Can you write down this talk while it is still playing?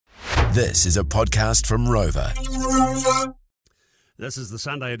This is a podcast from Rover. This is the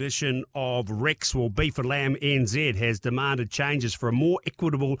Sunday edition of Rex. Well, Beef and Lamb NZ has demanded changes for a more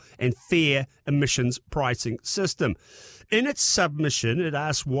equitable and fair emissions pricing system. In its submission, it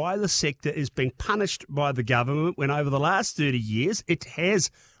asks why the sector is being punished by the government when over the last 30 years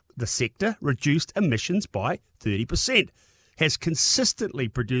the sector reduced emissions by 30%, has consistently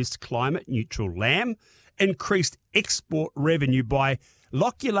produced climate-neutral lamb, increased export revenue by,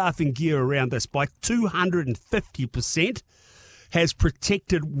 lock your laughing gear around this, by 250%, has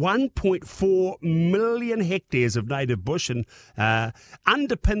protected 1.4 million hectares of native bush and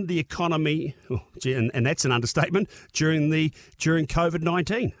underpinned the economy, and that's an understatement, during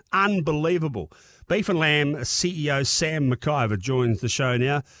COVID-19. Unbelievable. Beef and Lamb CEO Sam McIver joins the show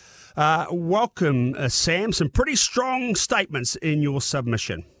now. Welcome, Sam. Some pretty strong statements in your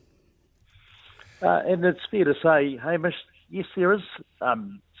submission. And it's fair to say, Hamish, yes, there is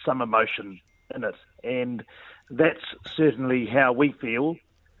some emotion in it, and that's certainly how we feel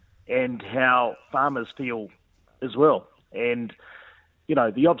and how farmers feel as well. And, you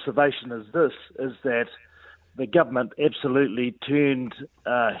know, the observation is that the government absolutely turned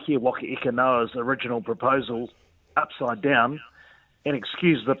He Waka Eke Noa's original proposal upside down, and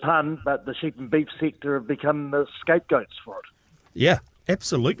excuse the pun, but the sheep and beef sector have become the scapegoats for it. Yeah,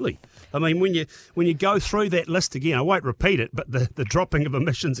 absolutely. I mean, when you go through that list again, I won't repeat it, but the dropping of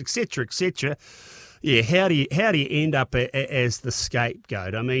emissions, etc., yeah, how do you end up as the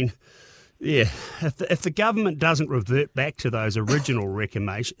scapegoat? I mean, yeah, if the government doesn't revert back to those original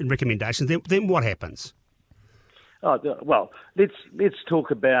recommendations, then what happens? Oh, well, let's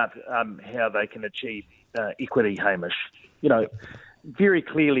talk about how they can achieve equity, Hamish. You know, very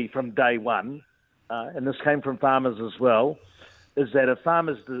clearly from day one, and this came from farmers as well, is that if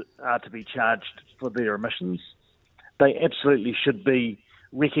farmers are to be charged for their emissions, they absolutely should be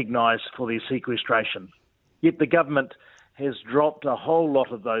recognised for their sequestration. Yet the government has dropped a whole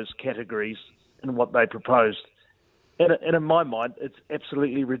lot of those categories in what they proposed. And in my mind, it's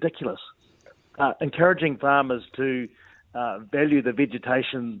absolutely ridiculous. Encouraging farmers to value the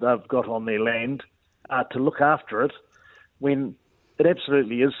vegetation they've got on their land, to look after it, when it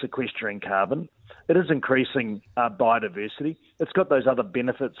absolutely is sequestering carbon. It is increasing biodiversity. It's got those other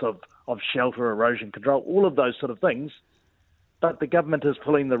benefits of shelter, erosion control, all of those sort of things. But the government is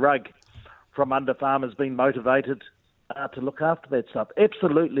pulling the rug from under farmers being motivated to look after that stuff.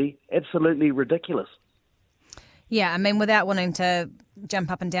 Absolutely, absolutely ridiculous. Yeah, I mean, without wanting to jump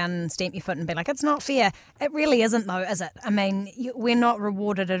up and down and stamp your foot and be like, it's not fair. It really isn't, though, is it? I mean, we're not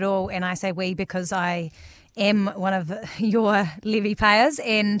rewarded at all, and I say we because I am one of your levy payers,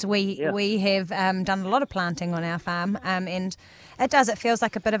 and we have done a lot of planting on our farm, and it feels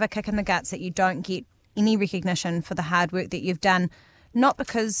like a bit of a kick in the guts that you don't get any recognition for the hard work that you've done, not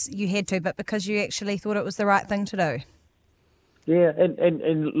because you had to, but because you actually thought it was the right thing to do. Yeah,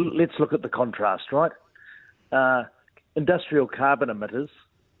 and let's look at the contrast, right? Industrial carbon emitters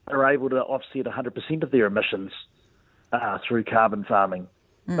are able to offset 100% of their emissions through carbon farming.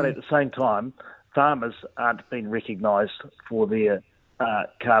 But at the same time, farmers aren't being recognised for their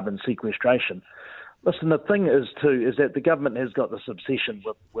carbon sequestration. Listen, the thing is that the government has got this obsession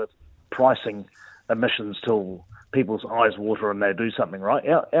with pricing emissions till people's eyes water and they do something, right?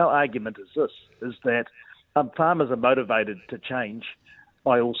 Our argument is that farmers are motivated to change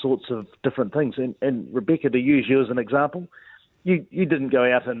by all sorts of different things. And Rebecca, to use you as an example, you didn't go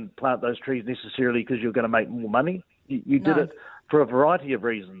out and plant those trees necessarily because you're going to make more money. You did it for a variety of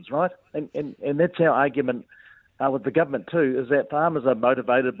reasons, right? And that's our argument with the government too, is that farmers are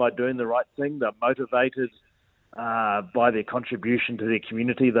motivated by doing the right thing. They're motivated by their contribution to their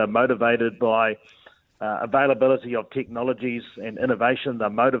community. They're motivated by availability of technologies and innovation.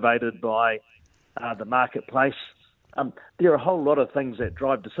 They're motivated by the marketplace. There are a whole lot of things that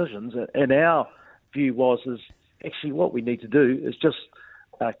drive decisions, and our view is actually what we need to do is just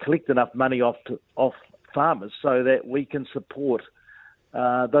collect enough money off farmers so that we can support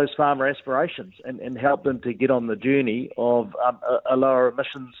those farmer aspirations and help them to get on the journey of a lower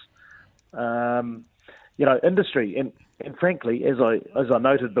emissions industry. And frankly, as I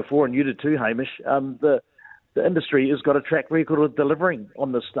noted before, and you did too, Hamish, the industry has got a track record of delivering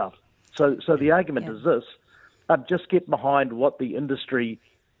on this stuff. So the argument is this: just get behind what the industry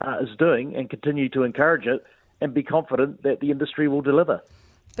is doing and continue to encourage it, and be confident that the industry will deliver.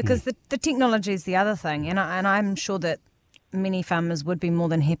 Because the technology is the other thing, and I'm sure that many farmers would be more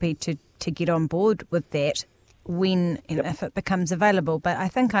than happy to get on board with that when and if it becomes available. But I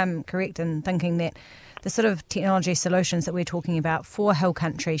think I'm correct in thinking that the sort of technology solutions that we're talking about for hill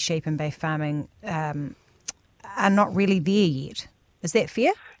country sheep and beef farming are not really there yet. Is that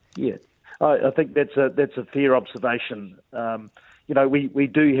fair? Yeah, I think that's a fair observation. We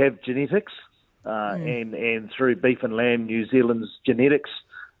do have genetics, and through Beef and Lamb New Zealand's genetics,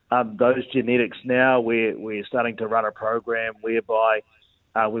 those genetics now we're starting to run a program whereby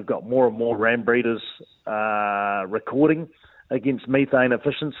we've got more and more ram breeders recording against methane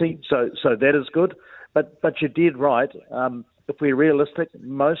efficiency. So that is good. But you're dead right. If we're realistic,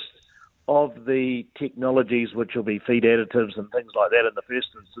 most of the technologies, which will be feed additives and things like that in the first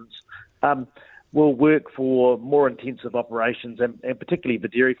instance, will work for more intensive operations, and particularly the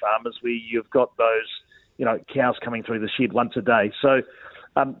dairy farmers where you've got those, cows coming through the shed once a day. So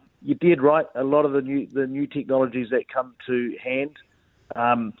you're dead right. A lot of the new technologies that come to hand,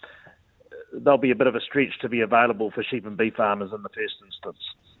 they'll be a bit of a stretch to be available for sheep and beef farmers in the first instance.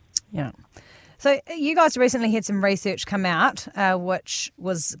 Yeah. So you guys recently had some research come out, which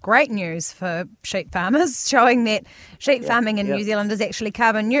was great news for sheep farmers, showing that sheep farming in New Zealand is actually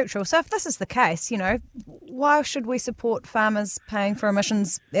carbon neutral. So if this is the case, why should we support farmers paying for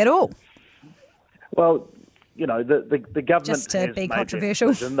emissions at all? Well, the government just to has be made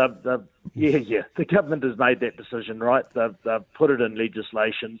controversial. The government has made that decision, right? They've put it in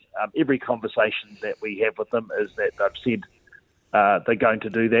legislation. Every conversation that we have with them is that they've said they're going to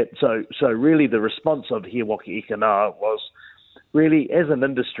do that. So really the response of He Waka Eke Noa was really, as an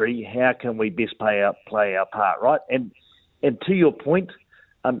industry, how can we best play our part, right? And to your point,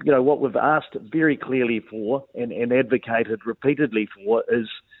 what we've asked very clearly for and advocated repeatedly for is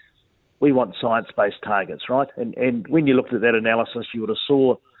we want science-based targets, right? And when you looked at that analysis, you would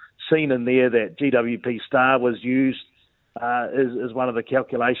have seen in there that GWP star was used as one of the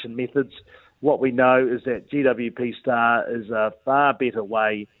calculation methods. What we know is that GWP star is a far better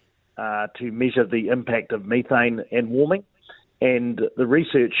way to measure the impact of methane and warming. And the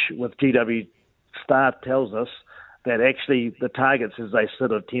research with GW star tells us that actually the targets as they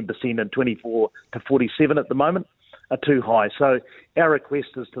sit at 10% and 24 to 47 at the moment are too high. So our request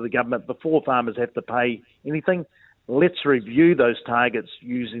is to the government, before farmers have to pay anything, let's review those targets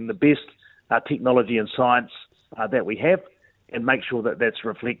using the best technology and science that we have, and make sure that that's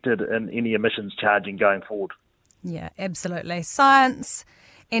reflected in any emissions charging going forward. Yeah, absolutely. Science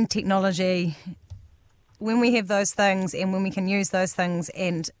and technology, when we have those things and when we can use those things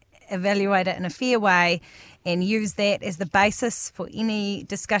and evaluate it in a fair way and use that as the basis for any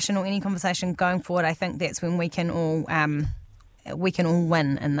discussion or any conversation going forward, I think that's when we can all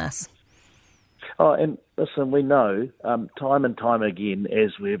win in this. Oh, and listen, we know time and time again,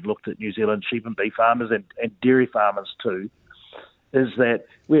 as we've looked at New Zealand sheep and beef farmers and dairy farmers too, is that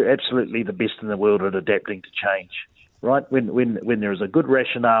we're absolutely the best in the world at adapting to change, right? When there is a good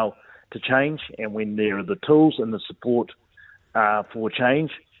rationale to change and when there are the tools and the support for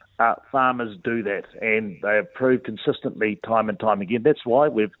change, farmers do that, and they have proved consistently time and time again. That's why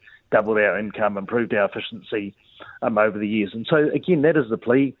we've doubled our income, improved our efficiency over the years. And so, again, that is the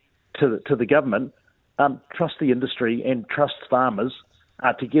plea to the government. Trust the industry and trust farmers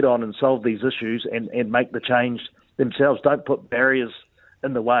to get on and solve these issues and make the change themselves. Don't put barriers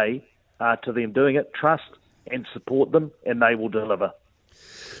in the way to them doing it. Trust and support them, and they will deliver.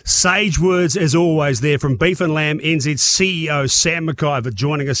 Sage words, as always, there from Beef and Lamb NZ CEO Sam McIver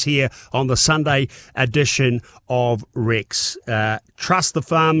joining us here on the Sunday edition of Rex. Trust the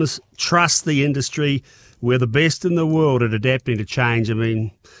farmers, trust the industry. We're the best in the world at adapting to change. I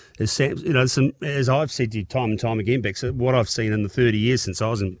mean, as I've said to you time and time again, Bex, what I've seen in the 30 years since I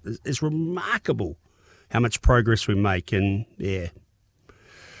was in, it's remarkable how much progress we make. And yeah,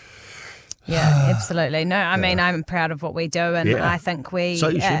 absolutely. No, I mean, I'm proud of what we do, and I think we. So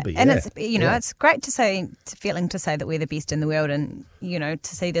you should be. And it's it's great to say that we're the best in the world, and to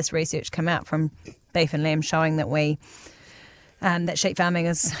see this research come out from Beef and Lamb showing that that sheep farming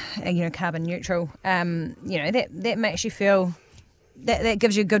is carbon neutral. That makes you feel that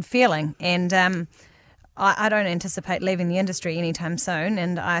gives you a good feeling, and I don't anticipate leaving the industry anytime soon,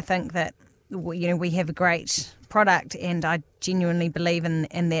 and I think that we have a great product, and I genuinely believe in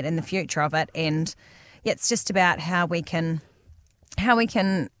that, in the future of it. And it's just about how we can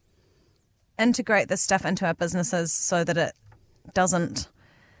integrate this stuff into our businesses so that it doesn't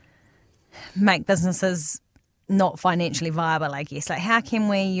make businesses not financially viable, I guess. Like, how can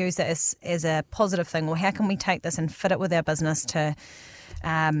we use it as a positive thing, or how can we take this and fit it with our business to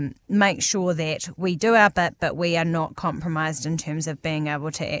make sure that we do our bit, but we are not compromised in terms of being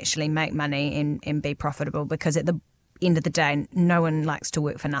able to actually make money and be profitable, because at the end of the day, no one likes to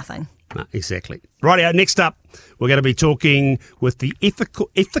work for nothing. Exactly. Rightio, next up, we're going to be talking with the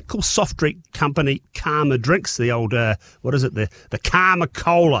ethical soft drink company Karma Drinks, the old, the Karma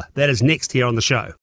Cola. That is next here on the show.